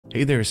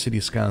Hey there, City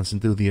Skylines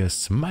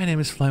enthusiasts. My name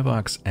is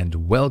Flybox,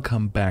 and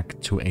welcome back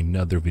to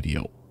another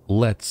video.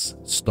 Let's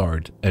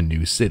start a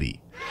new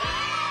city.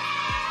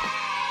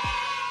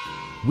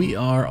 We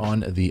are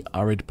on the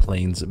Arid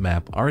Plains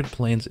map. Arid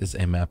Plains is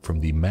a map from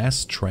the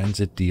Mass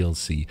Transit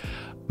DLC.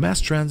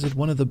 Mass Transit,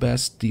 one of the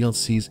best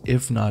DLCs,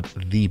 if not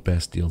the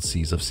best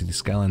DLCs of City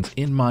Skylines,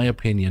 in my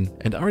opinion.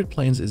 And Arid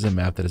Plains is a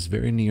map that is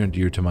very near and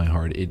dear to my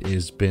heart. It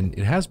has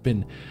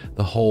been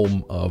the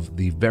home of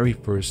the very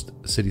first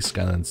City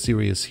Skylines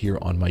series here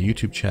on my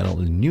YouTube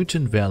channel in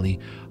Newton Valley.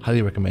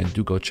 Highly recommend,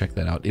 do go check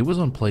that out. It was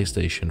on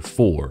PlayStation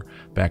 4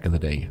 back in the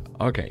day.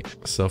 Okay,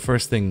 so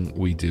first thing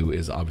we do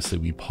is obviously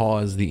we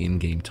pause the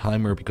in-game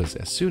timer, because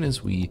as soon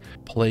as we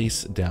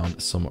place down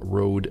some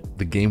road,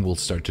 the game will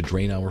start to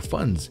drain our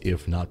funds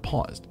if not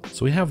paused.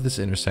 So we have this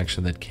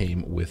intersection that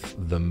came with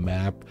the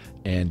map,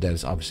 and that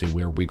is obviously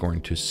where we're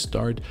going to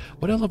start.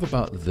 What I love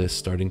about this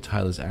starting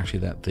tile is actually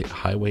that the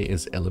highway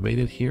is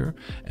elevated here,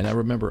 and I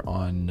remember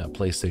on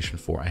PlayStation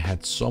 4 I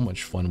had so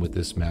much fun with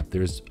this map.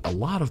 There's a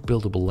lot of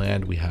buildable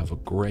land. We have a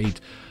great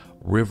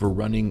river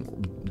running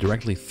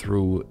directly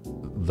through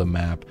the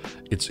map.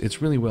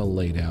 It's really well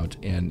laid out,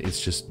 and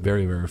it's just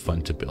very, very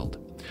fun to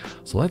build.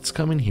 So let's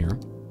come in here.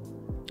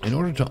 In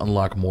order to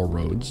unlock more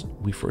roads,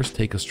 we first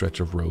take a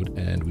stretch of road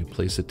and we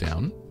place it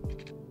down.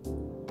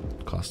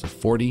 Cost of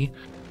 40.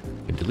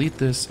 We can delete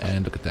this,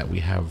 and look at that. We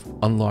have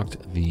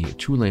unlocked the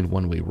 2-lane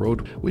one-way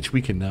road, which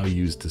we can now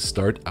use to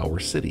start our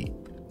city.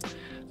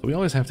 So we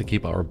always have to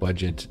keep our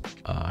budget,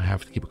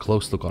 have to keep a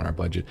close look on our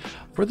budget.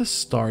 For the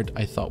start,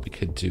 I thought we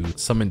could do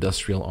some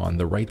industrial on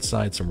the right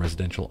side, some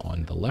residential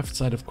on the left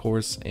side, of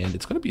course, and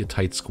it's going to be a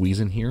tight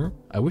squeeze in here.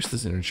 I wish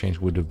this interchange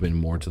would have been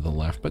more to the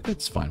left, but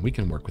that's fine. We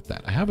can work with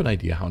that. I have an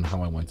idea on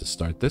how I want to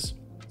start this.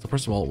 So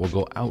first of all, we'll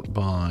go out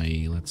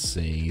by, let's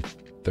say,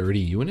 30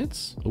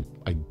 units. Oh,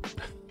 I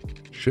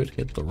should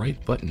hit the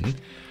right button.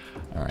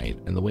 All right,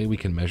 and the way we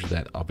can measure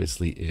that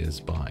obviously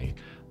is by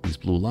these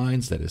blue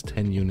lines. That is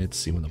 10 units.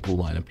 See, when the blue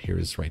line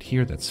appears right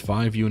here, that's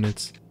 5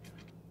 units.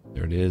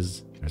 There it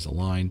is. There's a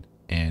line,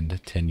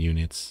 and 10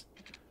 units,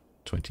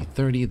 20,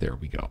 30. There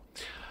we go.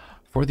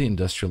 For the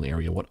industrial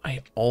area, what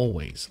I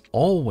always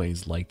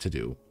like to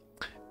do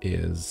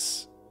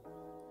is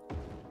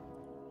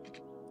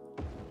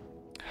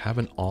have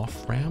an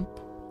off-ramp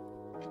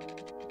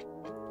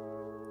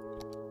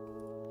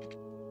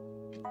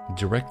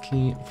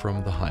directly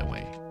from the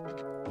highway.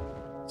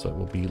 So it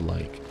will be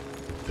like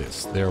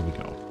this. There we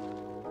go.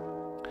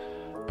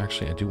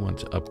 Actually, I do want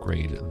to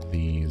upgrade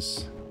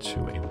these to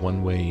a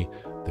one-way.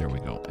 There we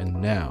go.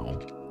 And now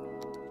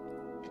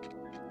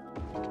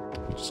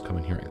we just come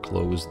in here and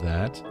close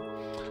that.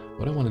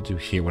 What I want to do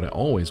here, what I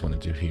always want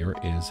to do here,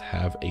 is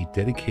have a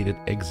dedicated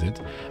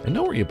exit. And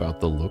don't worry about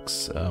the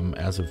looks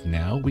as of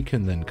now. We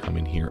can then come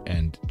in here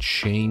and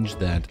change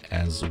that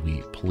as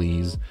we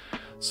please.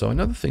 So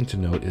another thing to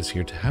note is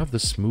here, to have the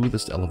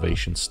smoothest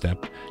elevation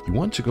step, you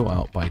want to go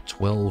out by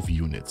 12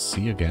 units.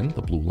 See, again,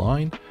 the blue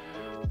line.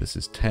 This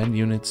is 10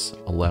 units,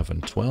 11,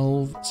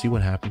 12. See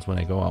what happens when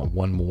I go out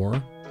one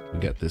more? We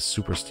get this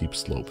super steep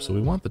slope. So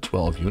we want the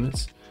 12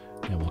 units,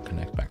 and we'll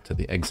connect back to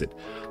the exit.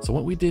 So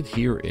what we did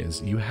here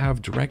is you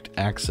have direct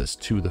access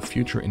to the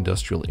future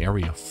industrial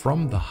area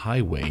from the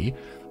highway,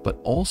 but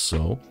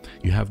also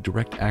you have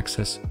direct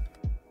access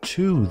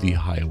to the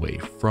highway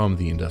from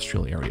the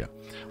industrial area,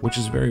 which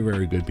is very,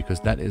 very good, because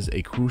that is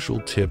a crucial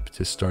tip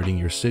to starting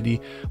your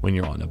city. When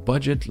you're on a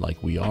budget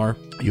like we are,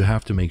 you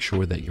have to make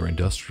sure that your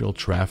industrial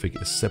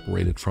traffic is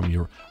separated from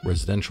your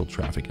residential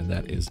traffic, and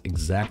that is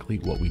exactly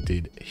what we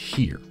did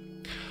here.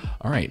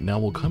 All right, now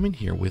we'll come in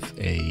here with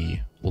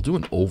we'll do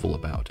an oval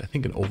about. I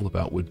think an oval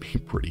about would be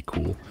pretty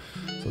cool.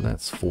 So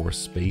that's 4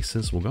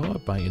 spaces. We'll go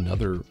up by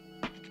another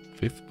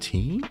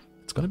 15.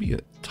 It's going to be a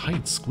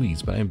tight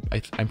squeeze, but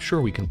I'm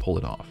sure we can pull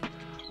it off.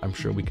 I'm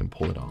sure we can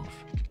pull it off.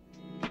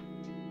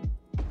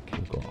 Okay,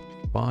 we'll go up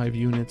 5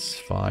 units,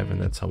 5, and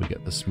that's how we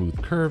get the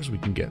smooth curves. We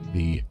can get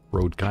the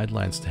road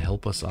guidelines to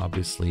help us,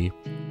 obviously.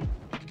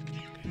 Okay,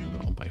 we'll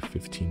go by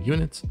 15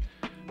 units.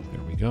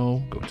 There we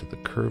go. Go to the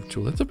curve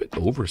tool. That's a bit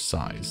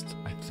oversized,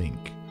 I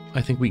think.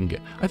 I think we can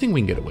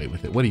get away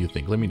with it. What do you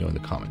think? Let me know in the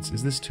comments.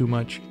 Is this too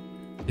much?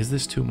 Is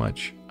this too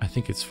much? I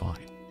think it's fine.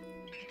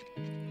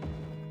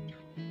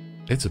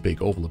 It's a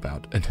big oval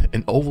about,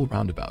 an oval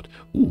roundabout.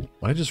 Ooh,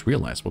 what I just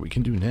realized, what we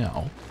can do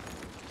now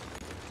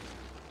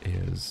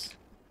is,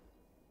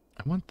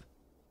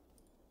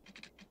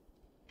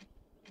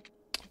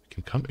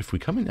 if we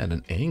come in at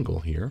an angle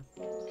here,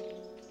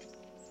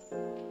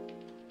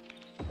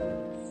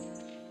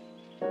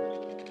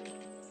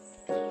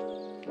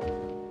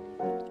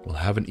 we'll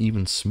have an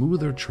even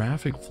smoother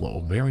traffic flow.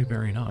 Very,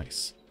 very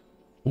nice.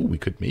 Ooh, we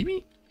could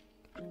maybe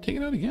take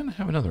it out again. I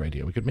have another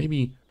idea. We could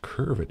maybe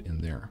curve it in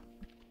there.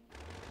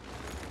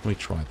 Let me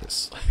try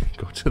this.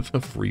 Go to the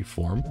free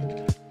form.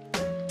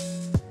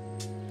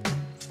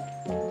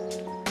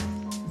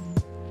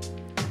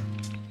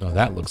 Oh,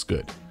 that looks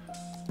good.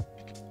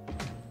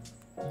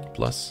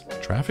 Plus,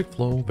 traffic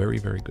flow, very,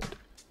 very good.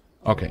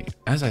 Okay,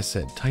 as I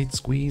said, tight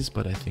squeeze,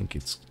 but I think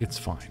it's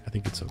fine. I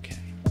think it's okay.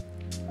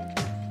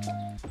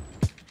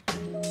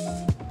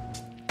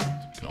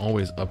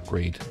 always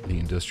upgrade the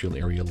industrial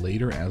area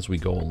later as we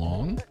go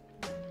along.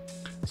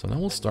 So now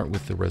we'll start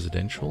with the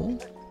residential.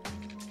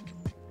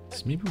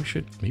 So maybe we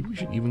should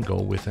even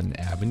go with an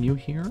avenue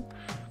here.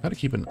 Got to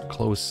keep a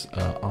close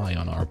eye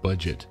on our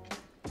budget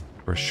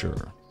for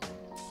sure.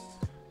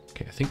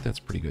 Okay, I think that's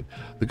pretty good.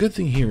 The good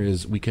thing here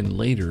is we can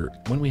later,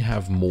 when we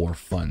have more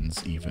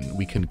funds even,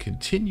 we can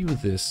continue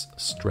this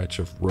stretch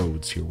of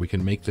roads here. We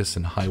can make this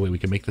a highway. We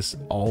can make this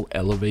all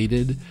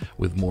elevated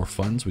with more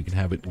funds. We can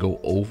have it go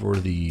over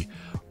the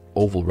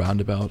oval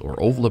roundabout or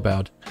oval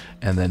about,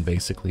 and then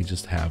basically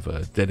just have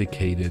a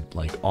dedicated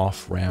like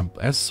off ramp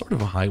as sort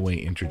of a highway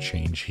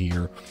interchange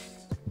here.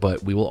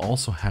 But we will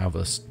also have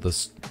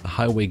the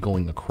highway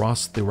going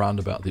across the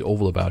roundabout, the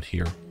oval about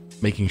here,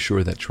 making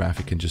sure that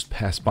traffic can just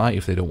pass by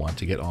if they don't want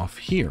to get off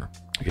here.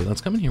 Okay,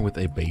 let's come in here with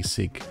a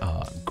basic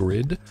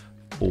grid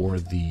for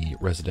the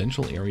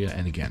residential area.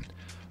 And again,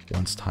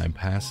 once time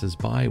passes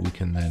by, we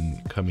can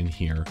then come in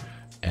here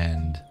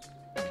and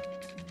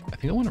I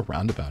think I want a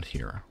roundabout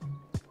here.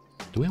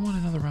 Do I want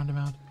another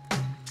roundabout?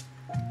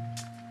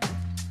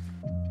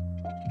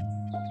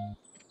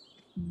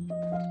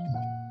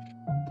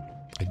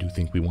 I do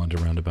think we want a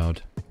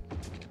roundabout.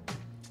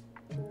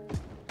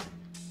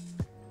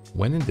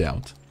 When in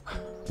doubt,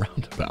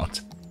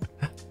 roundabout.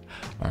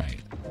 All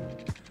right.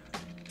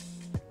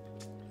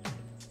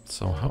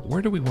 So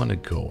where do we want to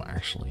go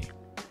actually?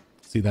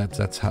 See, that's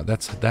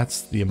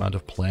the amount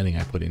of planning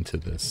I put into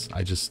this.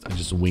 I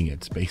just wing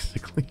it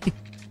basically.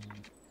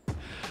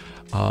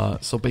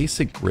 So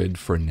basic grid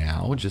for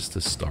now, just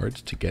to start,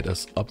 to get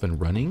us up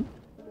and running.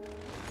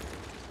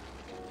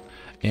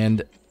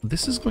 And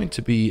this is going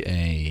to be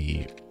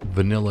a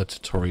vanilla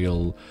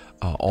tutorial,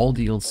 all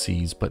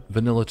DLCs, but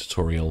vanilla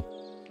tutorial.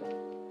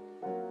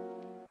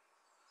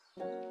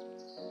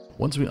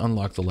 Once we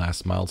unlock the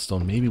last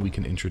milestone, maybe we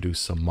can introduce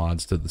some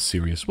mods to the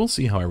series. We'll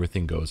see how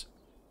everything goes.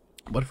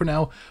 But for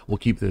now, we'll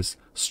keep this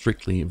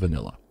strictly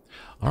vanilla.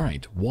 All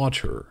right,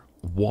 water.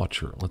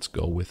 Let's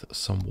go with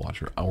some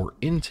water. Our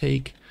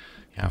intake,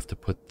 you have to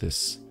put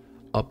this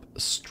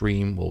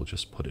upstream. We'll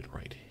just put it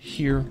right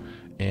here.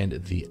 And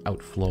the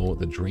outflow,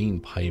 the drain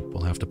pipe,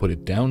 we'll have to put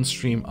it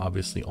downstream.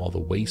 Obviously, all the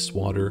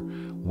wastewater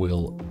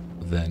will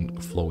then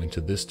flow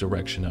into this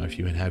direction. Now, if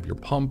you have your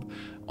pump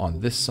on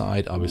this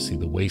side, obviously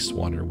the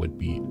wastewater would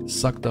be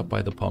sucked up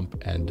by the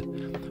pump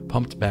and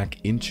pumped back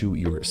into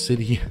your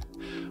city,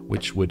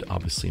 which would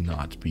obviously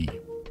not be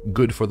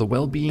good for the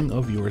well-being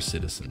of your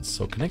citizens.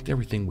 So connect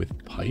everything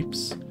with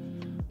pipes.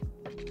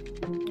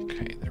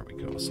 Okay, there we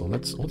go. So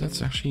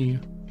that's actually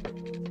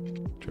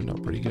turned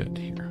out pretty good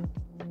here.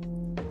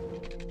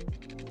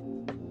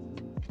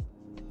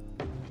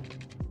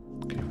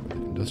 Okay, for the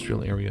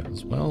industrial area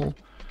as well.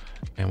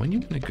 And when you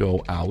want to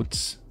go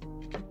out,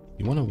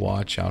 you want to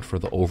watch out for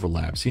the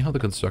overlap. See how the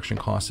construction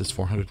cost is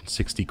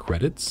 460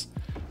 credits?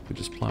 If we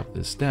just plop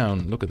this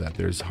down, look at that.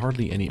 There's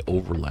hardly any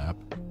overlap,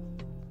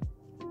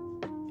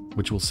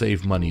 which will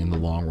save money in the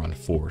long run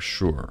for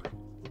sure.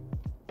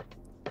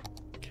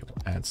 Okay,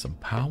 we'll add some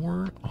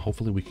power.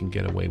 Hopefully we can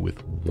get away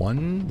with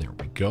one. There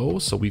we go.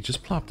 So we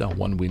just plopped down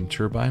one wind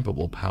turbine, but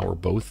we'll power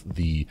both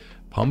the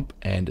pump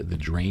and the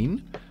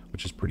drain,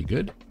 which is pretty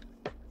good.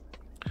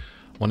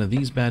 One of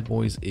these bad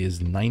boys is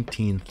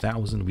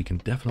 19,000. We can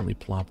definitely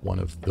plop one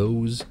of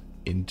those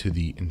into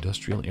the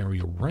industrial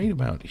area right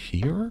about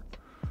here.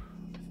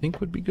 I think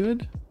would be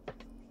good.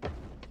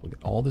 We'll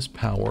get all this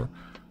power.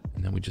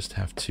 And then we just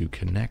have to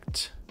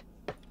connect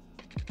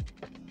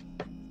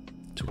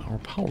to our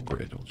power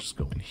grid. We'll just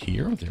go in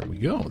here. There we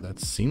go. That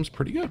seems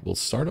pretty good. We'll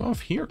start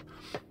off here.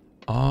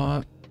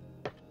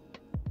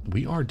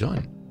 We are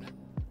done.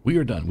 We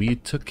are done. We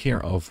took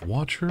care of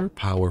water,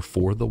 power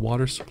for the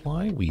water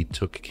supply. We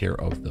took care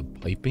of the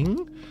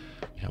piping.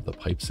 We have the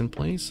pipes in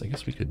place. I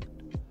guess we could...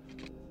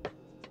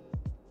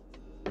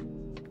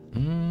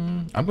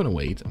 I'm going to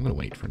wait. I'm going to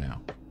wait for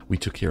now. We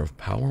took care of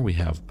power. We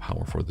have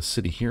power for the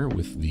city here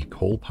with the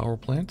coal power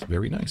plant.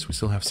 Very nice. We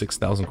still have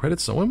 6,000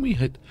 credits. So when we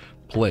hit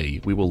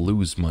play, we will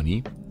lose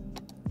money,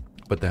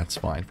 but that's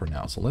fine for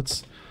now. So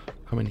let's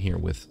come in here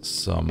with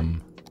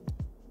some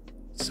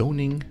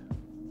zoning.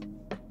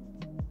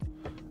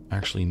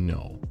 Actually,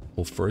 no.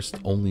 We'll first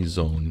only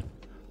zone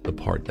the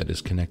part that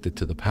is connected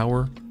to the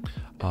power.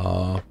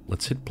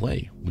 Let's hit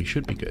play. We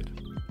should be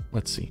good.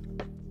 Let's see.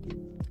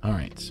 All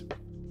right.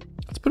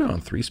 Let's put it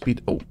on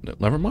 3-speed. Oh,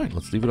 never mind.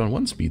 Let's leave it on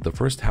 1 speed. The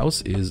first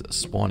house is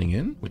spawning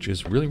in, which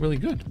is really, really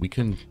good. We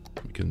can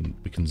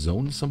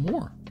zone some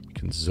more. We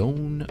can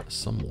zone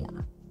some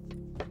more.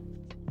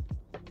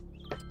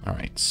 All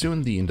right.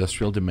 Soon the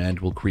industrial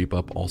demand will creep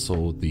up.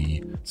 Also,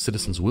 the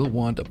citizens will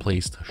want a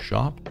place to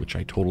shop, which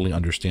I totally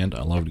understand.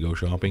 I love to go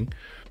shopping.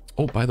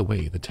 Oh, by the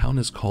way, the town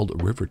is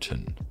called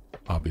Riverton.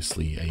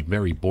 Obviously, a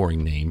very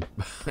boring name,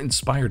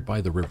 inspired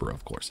by the river,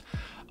 of course.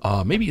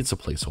 Maybe it's a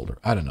placeholder.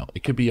 I don't know.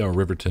 It could be our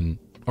Riverton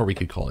Or we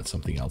could call it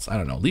something else. I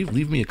don't know.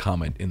 Leave me a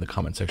comment in the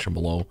comment section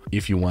below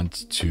if you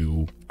want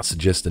to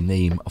suggest a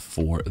name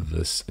for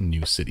this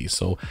new city.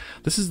 So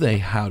this is the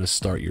how to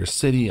start your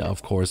city,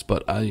 of course,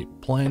 but I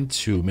plan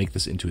to make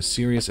this into a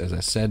series, as I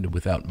said,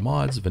 without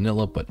mods,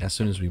 vanilla. But as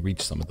soon as we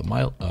reach some of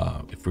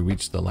the if we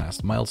reach the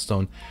last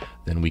milestone,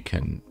 then we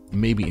can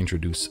maybe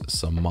introduce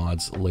some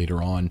mods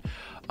later on,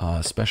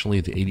 especially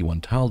the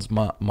 81 tiles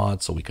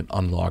mod, so we can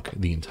unlock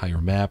the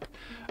entire map.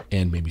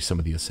 And maybe some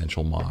of the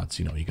essential mods.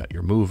 You know, you got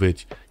your Move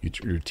It,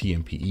 your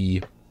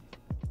TMPE,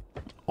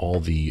 all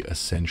the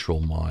essential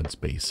mods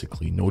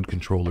basically. Node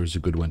controller is a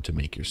good one to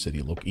make your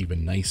city look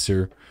even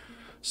nicer.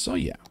 So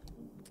yeah,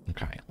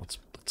 okay, let's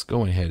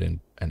go ahead and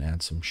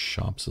add some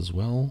shops as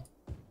well.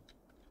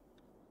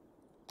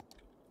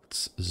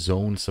 Let's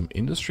zone some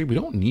industry. We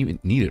don't need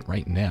it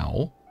right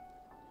now.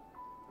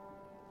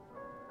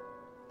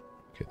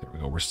 Okay, there we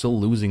go. We're still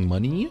losing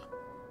money.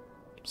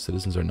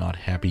 Citizens are not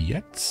happy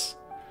yet.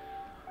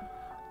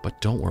 But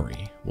don't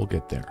worry, we'll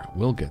get there.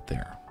 We'll get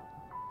there.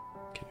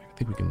 Okay, I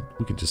think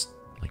we can just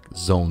like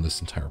zone this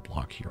entire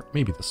block here.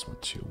 Maybe this one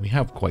too. We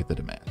have quite the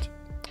demand.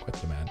 Quite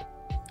the demand.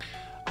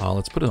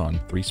 Let's put it on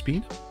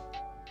 3-speed.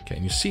 Okay,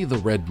 and you see the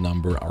red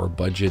number, our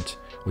budget,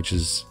 which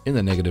is in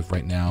the negative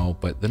right now,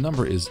 but the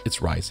number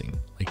it's rising.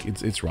 Like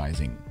it's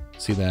rising.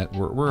 See that?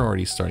 We're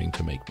already starting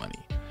to make money.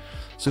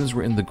 As soon as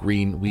we're in the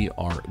green, we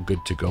are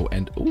good to go.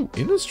 And oh,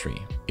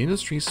 industry.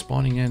 Industry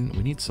spawning in.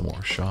 We need some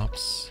more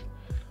shops.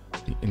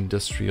 The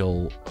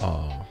industrial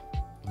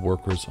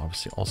workers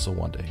obviously also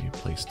want a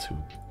place to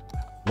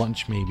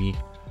lunch, maybe.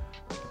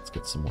 Let's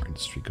get some more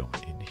industry going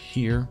in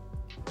here.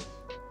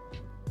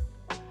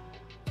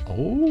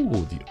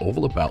 Oh, the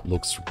oval about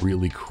looks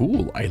really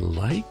cool. I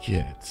like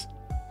it.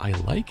 I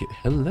like it.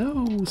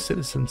 Hello,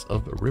 citizens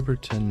of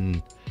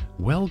Riverton.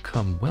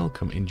 Welcome,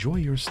 welcome. Enjoy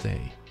your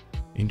stay.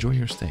 Enjoy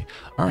your stay.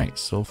 All right,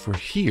 so for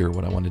here,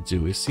 what I want to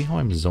do is see how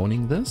I'm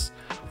zoning this.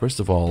 First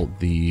of all,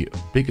 the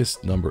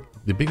biggest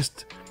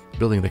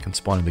building that can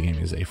spawn in the game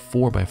is a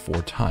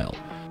 4x4 tile.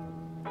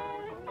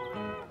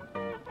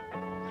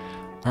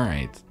 All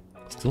right,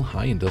 still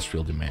high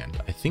industrial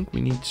demand. I think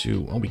we need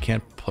to, oh, we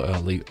can't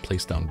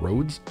place down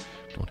roads.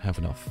 Don't have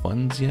enough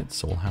funds yet,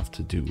 so we'll have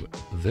to do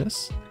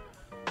this.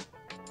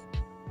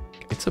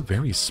 It's a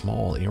very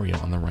small area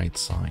on the right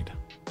side.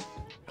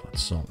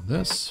 Let's zone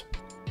this.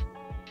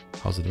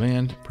 How's the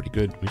demand? Pretty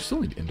good. We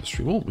still need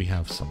industry. Well, we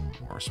have some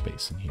more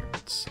space in here.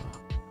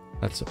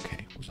 That's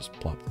okay. We'll just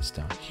plop this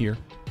down here.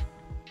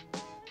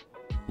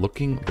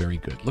 Looking very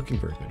good. Looking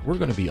very good. We're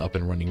going to be up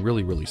and running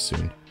really, really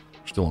soon.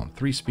 We're still on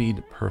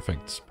 3-speed.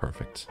 Perfect.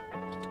 Perfect.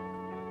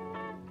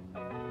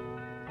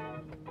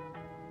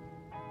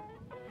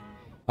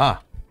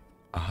 Ah.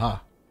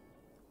 Aha.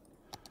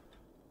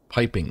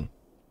 Piping.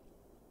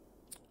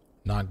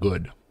 Not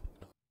good.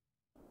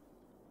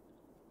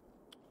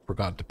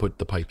 Forgot to put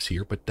the pipes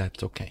here, but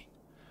that's okay.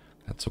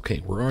 That's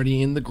okay. We're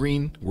already in the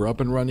green. We're up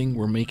and running.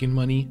 We're making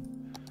money.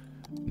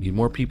 Need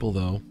more people,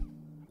 though.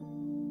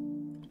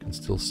 Can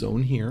still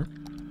zone here.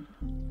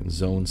 Can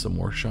zone some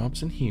more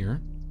shops in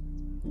here.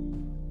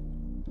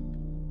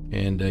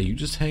 And you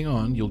just hang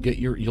on. You'll get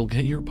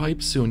your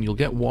pipes soon. You'll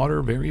get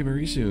water very,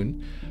 very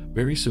soon.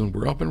 Very soon.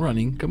 We're up and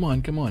running. Come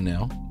on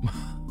now.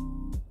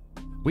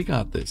 We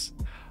got this.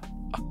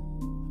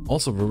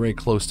 Also, we're very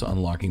close to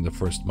unlocking the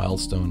first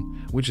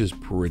milestone, which is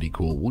pretty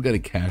cool. We'll get a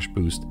cash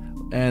boost.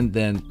 And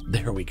then,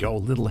 there we go,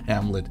 little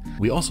Hamlet.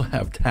 We also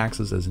have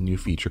taxes as a new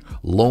feature.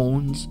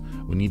 Loans,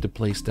 we need to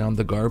place down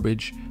the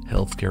garbage,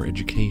 healthcare,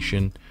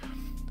 education.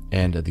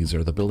 And these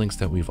are the buildings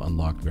that we've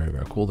unlocked. Very,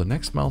 very cool. The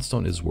next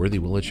milestone is Worthy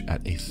Village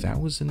at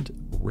 1,000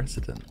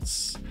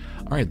 residents.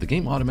 All right, the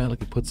game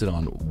automatically puts it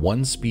on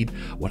 1-speed.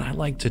 What I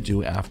like to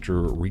do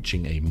after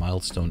reaching a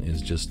milestone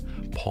is just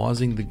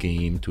pausing the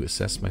game to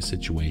assess my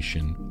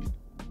situation.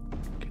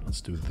 Okay,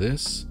 let's do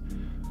this.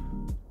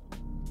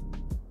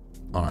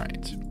 All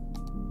right.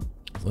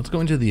 Let's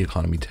go into the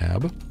economy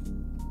tab.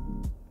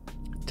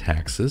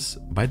 Taxes.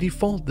 By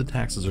default, the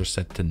taxes are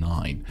set to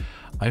 9.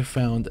 I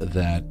found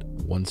that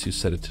once you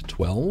set it to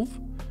 12,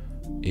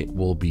 it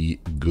will be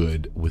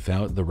good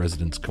without the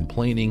residents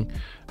complaining.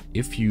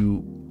 If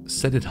you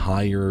set it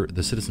higher,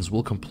 the citizens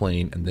will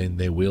complain and then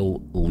they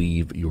will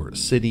leave your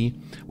city,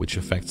 which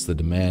affects the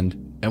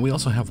demand. And we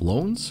also have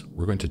loans.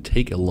 We're going to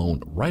take a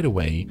loan right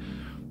away.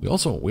 We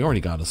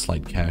already got a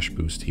slight cash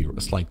boost here,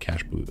 a slight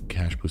cash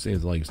boost.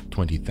 It's like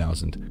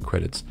 20,000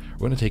 credits.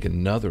 We're going to take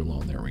another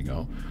loan. There we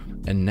go.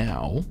 And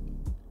now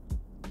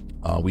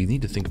we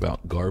need to think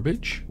about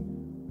garbage.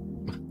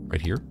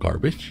 Right here,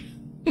 garbage.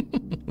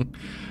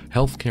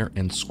 Healthcare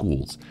and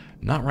schools.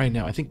 Not right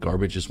now. I think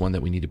garbage is one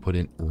that we need to put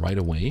in right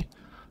away.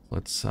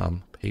 Let's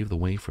pave the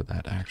way for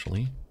that,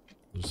 actually.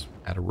 Just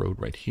add a road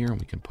right here, and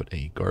we can put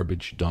a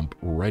garbage dump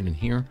right in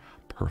here.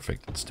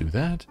 Perfect. Let's do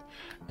that.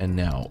 And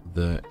now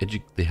the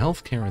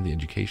healthcare and the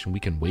education, we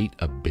can wait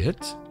a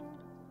bit.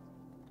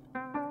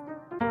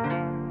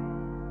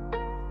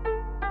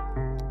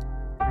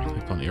 I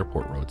clicked on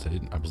airport roads.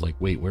 I was like,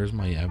 wait, where's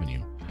my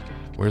avenue?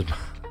 Where's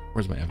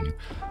my avenue?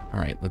 All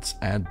right, let's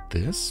add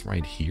this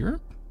right here.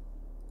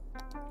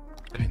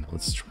 Okay, now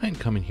let's try and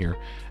come in here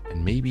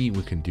and maybe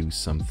we can do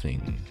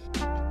something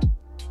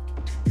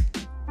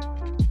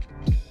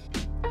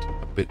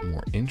a bit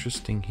more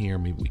interesting here.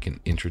 Maybe we can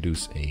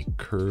introduce a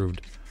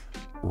curved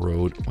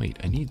road. Wait,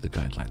 I need the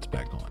guidelines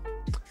back on.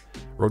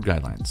 Road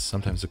guidelines,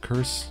 sometimes a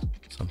curse,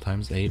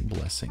 sometimes a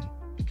blessing.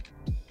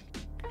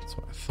 That's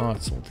what I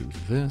thought, so we'll do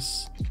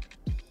this.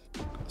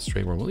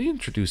 Straight road, we'll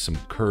introduce some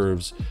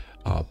curves,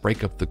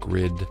 break up the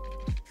grid,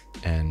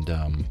 and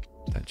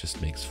that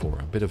just makes for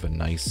a bit of a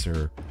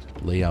nicer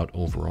layout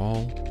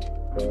overall.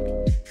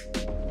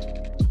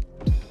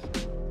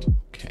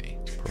 Okay,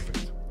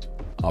 perfect.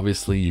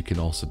 Obviously, you can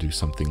also do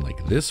something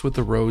like this with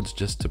the roads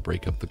just to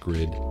break up the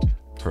grid.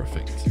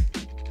 Perfect.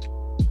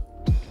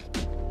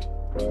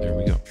 There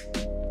we go.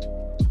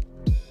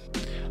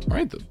 All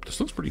right, this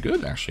looks pretty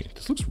good, actually.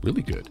 This looks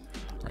really good.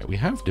 All right, we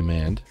have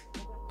demand.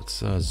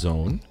 Let's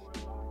zone.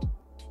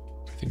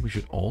 I think we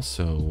should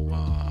also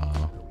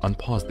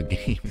unpause the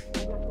game.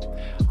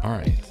 All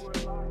right.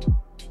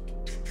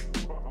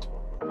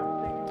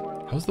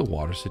 How's the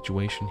water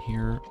situation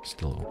here?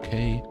 Still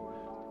okay.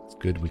 It's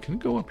good. We can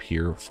go up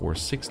here for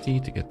 60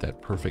 to get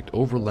that perfect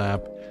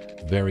overlap.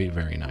 Very,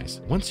 very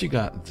nice. Once you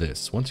got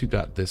this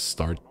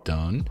start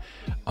done,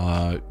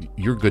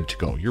 you're good to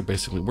go. You're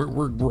basically,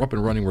 we're up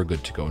and running. We're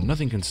good to go.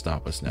 Nothing can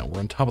stop us now. We're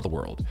on top of the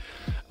world.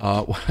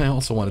 What I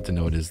also wanted to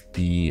note is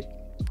the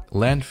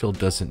landfill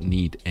doesn't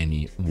need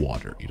any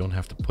water. You don't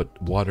have to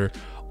put water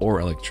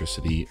or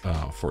electricity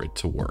for it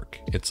to work.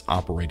 It's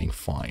operating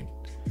fine.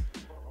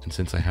 And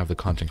since I have the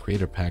content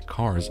creator pack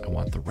cars, I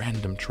want the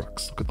random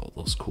trucks. Look at all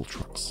those cool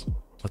trucks.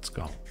 Let's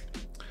go.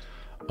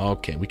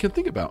 Okay, we can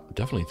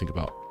definitely think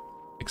about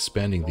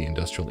expanding the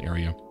industrial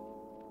area.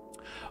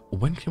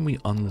 When can we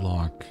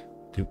unlock?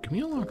 Can we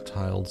unlock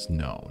tiles?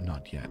 No,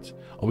 not yet.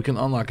 Oh, we can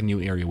unlock a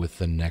new area with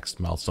the next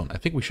milestone. I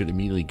think we should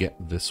immediately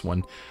get this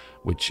one,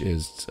 which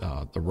is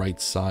the right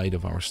side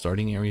of our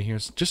starting area here,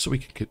 just so we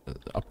can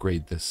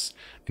upgrade this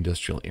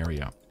industrial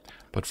area.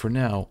 But for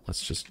now,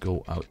 let's just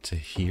go out to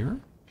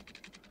here.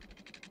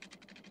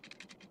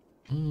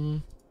 How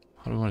do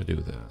I want to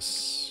do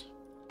this?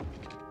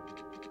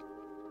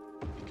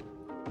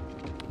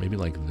 Maybe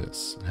like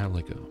this, and have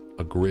like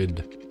a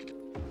grid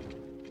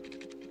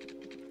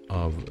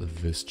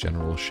of this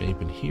general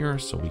shape in here,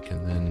 so we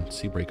can then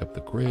break up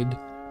the grid.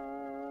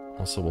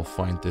 Also, we'll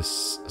find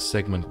this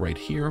segment right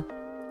here,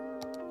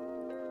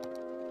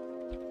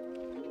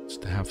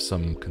 just to have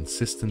some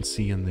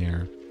consistency in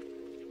there.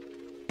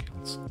 Okay,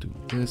 let's do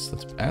this.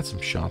 Let's add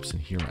some shops in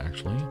here,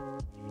 actually.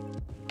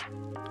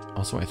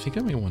 Also, I think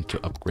I may want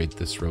to upgrade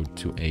this road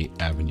to a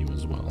avenue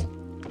as well.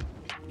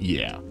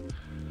 Yeah,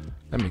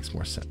 that makes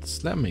more sense.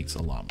 That makes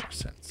a lot more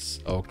sense.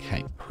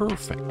 Okay,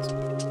 perfect.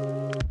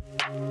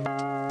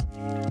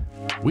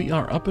 We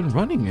are up and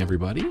running,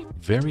 everybody.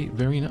 Very,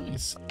 very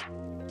nice.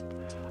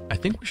 I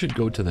think we should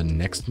go to the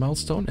next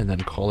milestone and then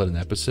call it an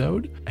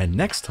episode. And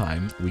next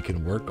time, we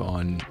can work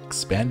on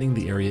expanding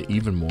the area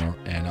even more,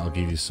 and I'll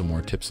give you some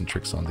more tips and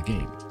tricks on the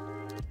game.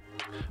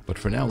 But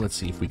for now, let's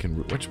see if we can...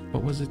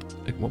 What was it?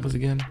 What was it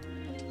again?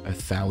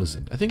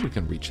 1,000. I think we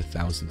can reach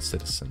 1,000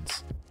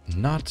 citizens.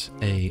 Not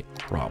a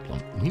problem.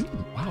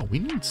 We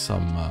need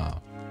some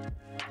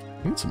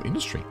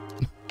industry.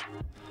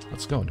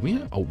 Let's go. Do we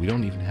have... Oh, we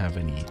don't even have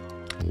any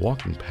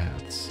walking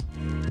paths.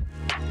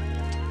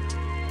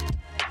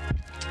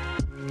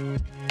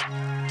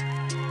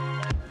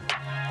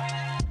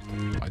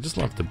 I just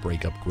love to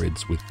break up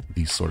grids with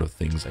these sort of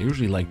things. I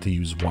usually like to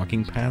use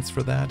walking paths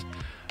for that,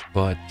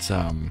 but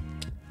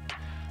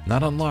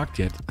not unlocked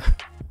yet.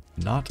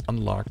 Not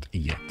unlocked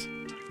yet.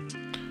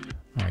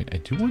 All right, I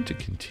do want to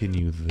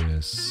continue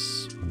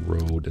this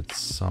road at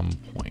some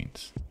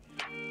point.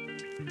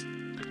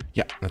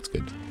 Yeah, that's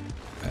good.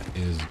 That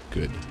is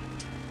good.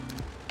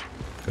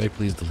 Could I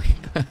please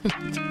delete that?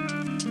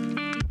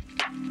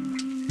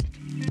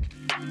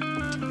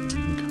 We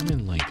can come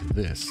in like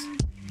this.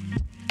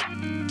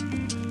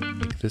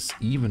 Make this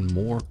even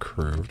more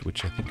curved,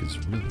 which I think is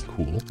really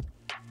cool.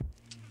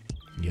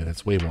 Yeah,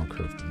 that's way more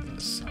curved than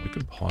this. We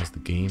can pause the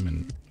game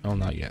and... Oh,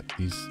 not yet.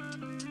 These...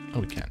 Oh,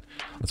 we can.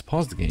 Let's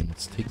pause the game.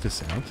 Let's take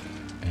this out.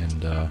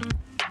 And,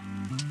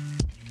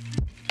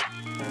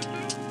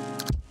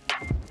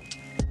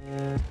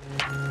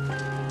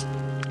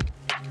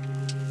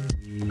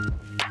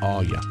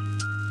 oh, yeah.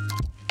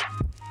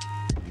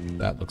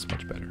 That looks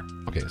much better.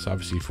 Okay, so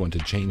obviously if you want to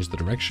change the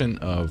direction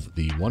of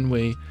the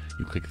one-way,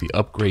 you click the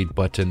upgrade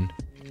button,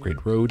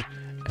 upgrade road,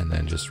 and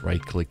then just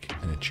right-click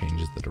and it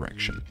changes the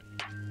direction.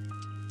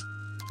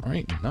 All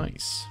right,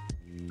 nice.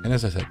 And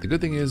as I said, the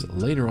good thing is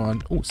later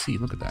on, oh, see,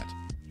 look at that.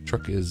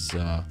 Truck is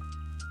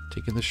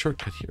taking the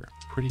shortcut here.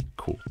 Pretty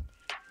cool.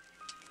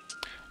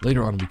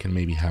 Later on, we can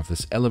maybe have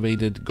this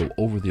elevated, go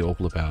over the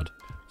oval about,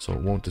 so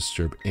it won't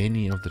disturb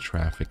any of the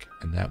traffic,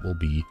 and that will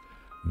be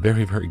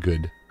very, very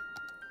good.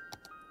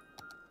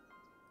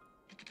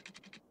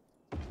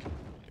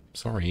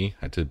 Sorry,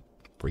 I had to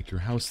break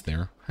your house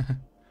there.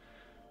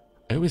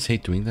 I always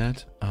hate doing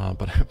that,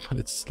 but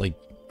it's like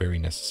very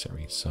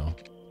necessary, so...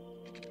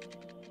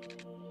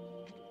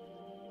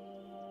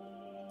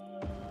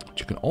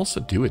 you can also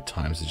do at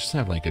times is just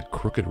have like a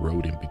crooked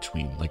road in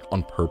between, like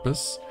on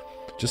purpose,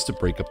 just to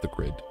break up the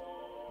grid,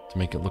 to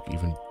make it look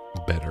even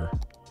better,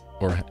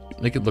 or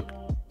make it look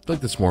like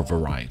there's more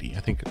variety. I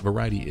think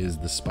variety is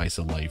the spice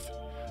of life.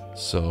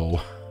 So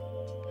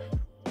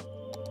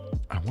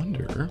I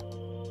wonder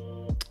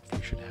if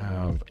we should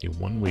have a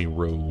one-way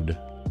road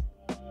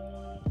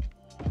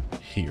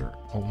here.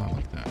 Oh, not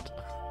like that.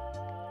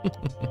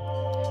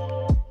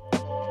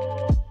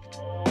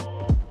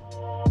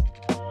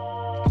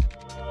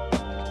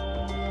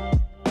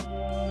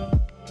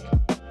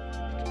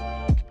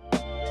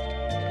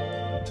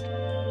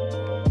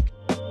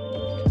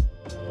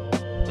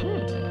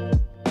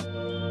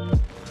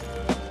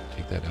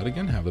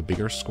 Again, have a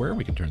bigger square.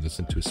 We can turn this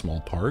into a small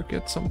park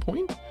at some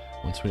point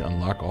once we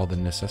unlock all the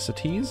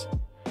necessities.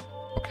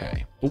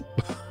 Okay.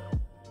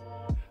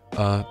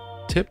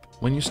 Tip,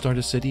 when you start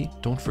a city,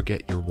 don't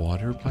forget your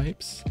water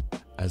pipes,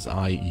 as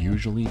I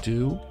usually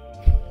do.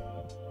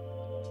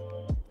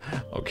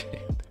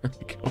 Okay, there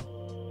we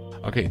go.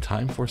 Okay,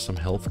 time for some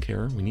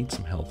healthcare. We need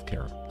some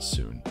healthcare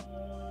soon.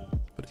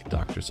 Put a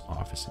doctor's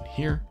office in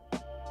here.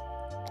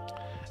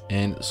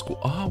 And school.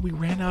 Oh, we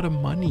ran out of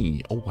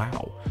money. Oh,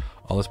 wow.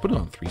 Let's put it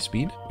on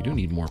 3-speed. We do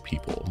need more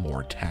people,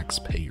 more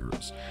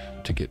taxpayers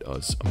to get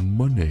us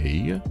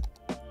money.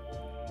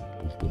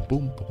 Boom,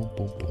 boom, boom,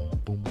 boom, boom,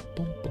 boom,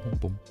 boom, boom,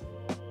 boom.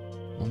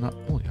 Well, not.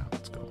 Oh, yeah.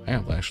 Let's go.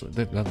 Actually,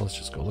 let's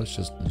just go. Let's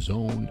just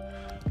zone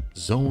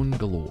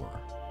galore.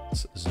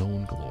 It's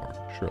zone galore.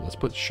 Sure. Let's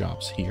put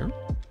shops here.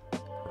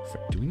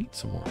 Perfect. Do we need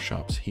some more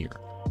shops here?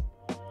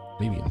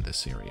 Maybe in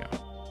this area.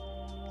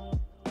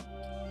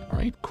 All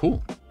right.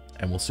 Cool.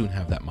 And we'll soon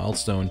have that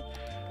milestone.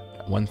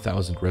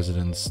 1,000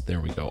 residents.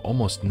 There we go.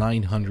 Almost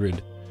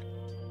 900.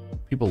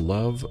 People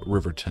love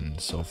Riverton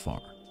so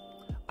far.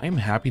 I'm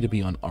happy to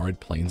be on Arid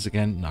Plains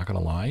again, not gonna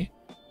lie.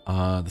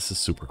 This is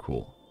super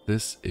cool.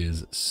 This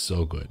is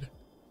so good.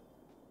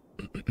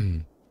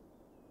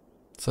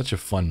 Such a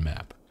fun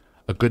map.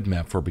 A good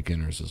map for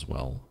beginners as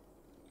well.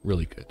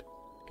 Really good,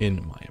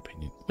 in my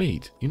opinion.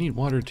 Wait, you need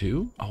water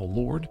too? Oh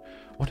Lord,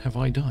 what have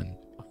I done?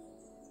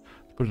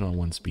 Put it on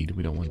 1-speed.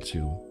 We don't want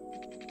to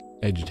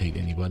agitate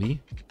anybody.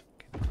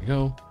 There we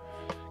go.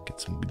 Get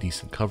some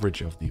decent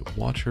coverage of the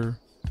water.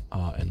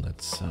 And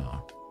let's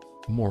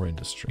more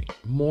industry.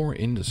 More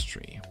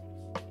industry.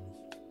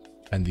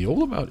 And the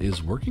all about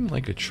is working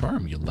like a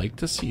charm. You like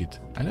to see it.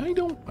 And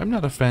I'm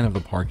not a fan of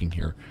the parking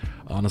here,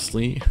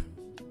 honestly.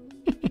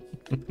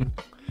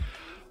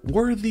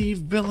 Worthy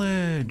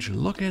Village.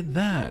 Look at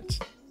that.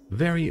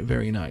 Very,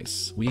 very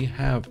nice. We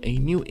have a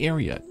new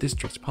area.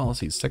 Districts,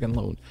 policies, second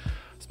loan.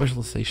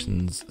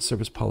 Specializations,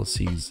 service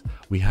policies.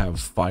 We have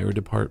fire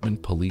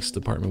department, police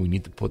department. We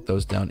need to put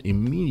those down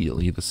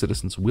immediately. The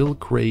citizens will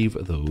crave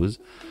those.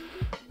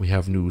 We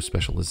have new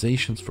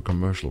specializations for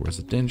commercial,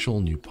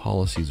 residential. New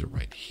policies are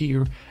right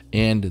here.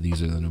 And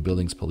these are the new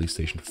buildings, police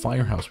station,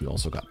 firehouse. We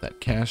also got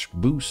that cash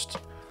boost.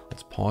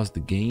 Let's pause the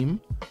game.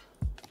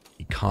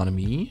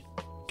 Economy.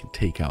 Can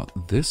take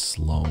out this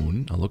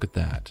loan. Now look at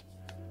that.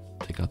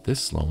 Take out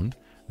this loan.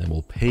 Then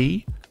we'll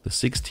pay the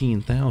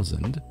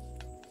 16,000.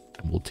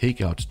 We'll take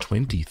out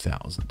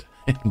 20,000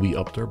 and we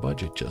upped our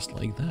budget just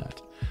like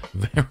that.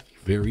 Very,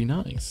 very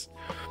nice.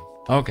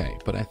 Okay,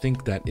 but I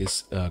think that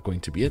is going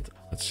to be it.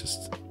 Let's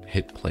just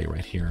hit play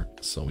right here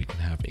so we can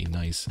have a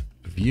nice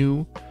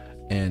view.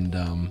 And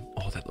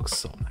oh, that looks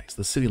so nice.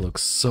 The city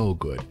looks so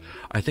good.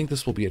 I think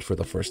this will be it for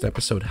the first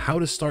episode. How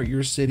to start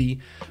your city.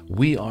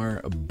 We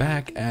are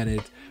back at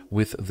it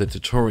with the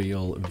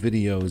tutorial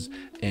videos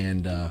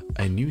and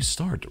a new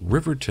start,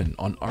 Riverton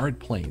on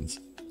Arid Plains.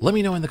 Let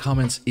me know in the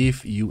comments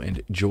if you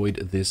enjoyed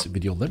this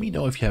video. Let me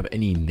know if you have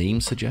any name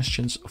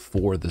suggestions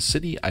for the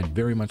city. I'd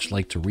very much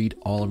like to read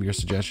all of your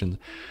suggestions.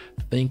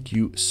 Thank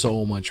you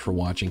so much for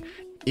watching.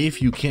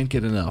 If you can't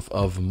get enough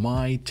of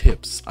my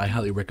tips, I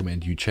highly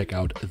recommend you check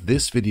out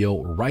this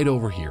video right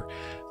over here.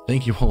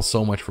 Thank you all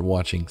so much for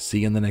watching.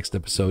 See you in the next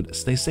episode.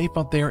 Stay safe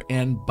out there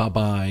and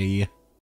bye-bye.